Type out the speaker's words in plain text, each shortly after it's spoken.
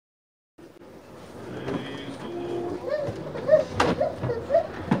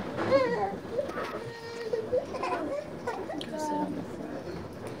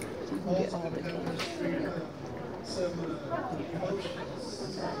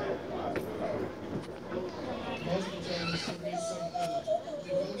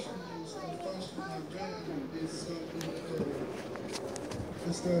first one I read is something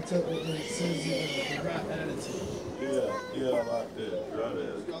it starts out with it says the right attitude. Yeah, I like that. Right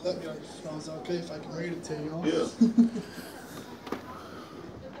attitude. Y'all let me know it's okay if I can read it to y'all. Yeah.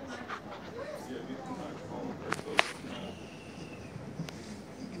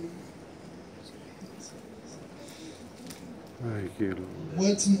 Thank you, Lord.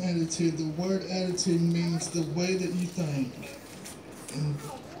 What's an attitude? The word attitude means the way that you think.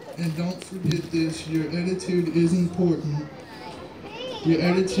 And don't forget this, your attitude is important. Your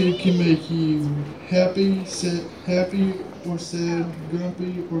attitude can make you happy or sad,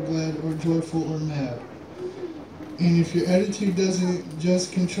 grumpy or glad or joyful or mad. And if your attitude doesn't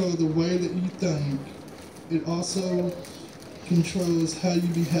just control the way that you think, it also controls how you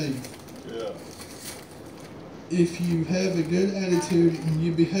behave. Yeah. If you have a good attitude and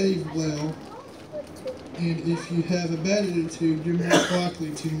you behave well, and if you have a bad attitude, you're more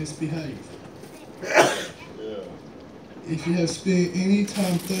likely to misbehave. Yeah. If you have spent any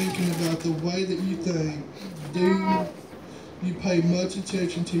time thinking about the way that you think, do you pay much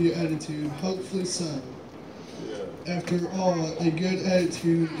attention to your attitude? Hopefully so. Yeah. After all, a good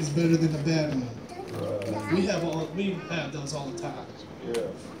attitude is better than a bad one. Right. We have those all the time.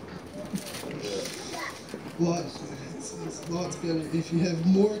 Yeah. It's lots better if you have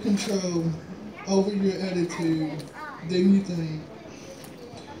more control over your attitude than you think.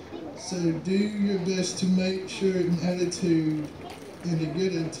 So do your best to make sure an attitude and a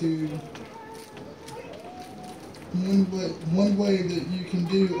good attitude. One way that you can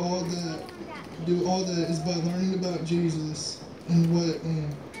do all that is by learning about Jesus and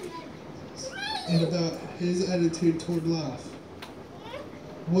about his attitude toward life.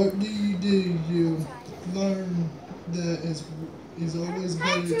 What do? You learn that it's always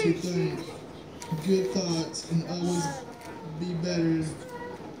better to think good thoughts and always be better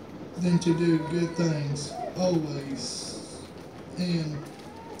than to do good things, always. And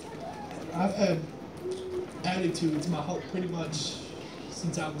I've had attitudes pretty much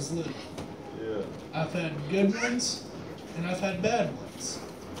since I was little. Yeah. I've had good ones and I've had bad ones.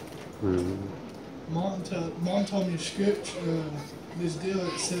 Mm-hmm. Mom told me a scripture, this deal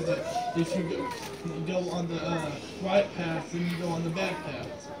that said that if you go on the right path, then you go on the bad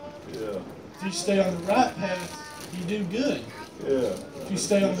path. Yeah. If you stay on the right path, you do good. Yeah. If you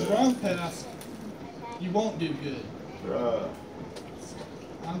stay on the wrong path, you won't do good. Right.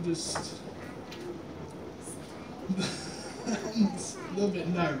 I'm just a little bit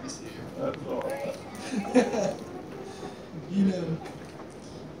nervous here. That's all right. You know,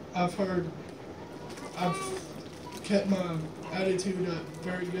 I've kept my attitude up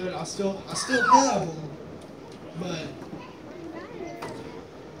very good. I still have them, but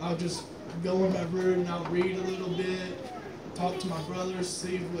I'll just go in my room and I'll read a little bit, talk to my brothers,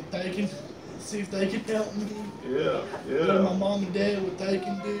 see if they can help me. Yeah, Go to my yeah. mom and dad what they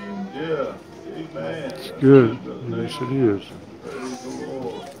can do. Yeah. Amen. That's Good. brother. Yes, it is. Praise the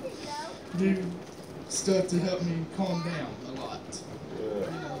Lord. Do stuff to help me calm down a lot. Yeah. You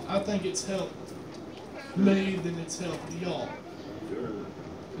know, I think it's helped me than it's helped y'all. Sure.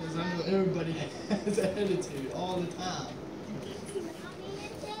 Because I know everybody has an attitude all the time.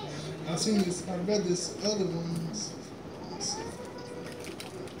 I read this other one. Let's see.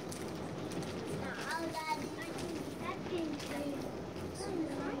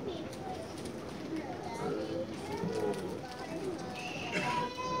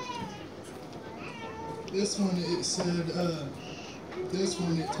 This one it said,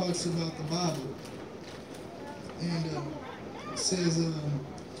 it talks about the Bible. And it says,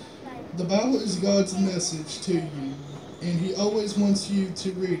 the Bible is God's message to you, and He always wants you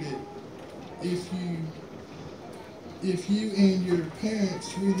to read it. If you and your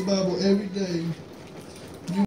parents read the Bible every day,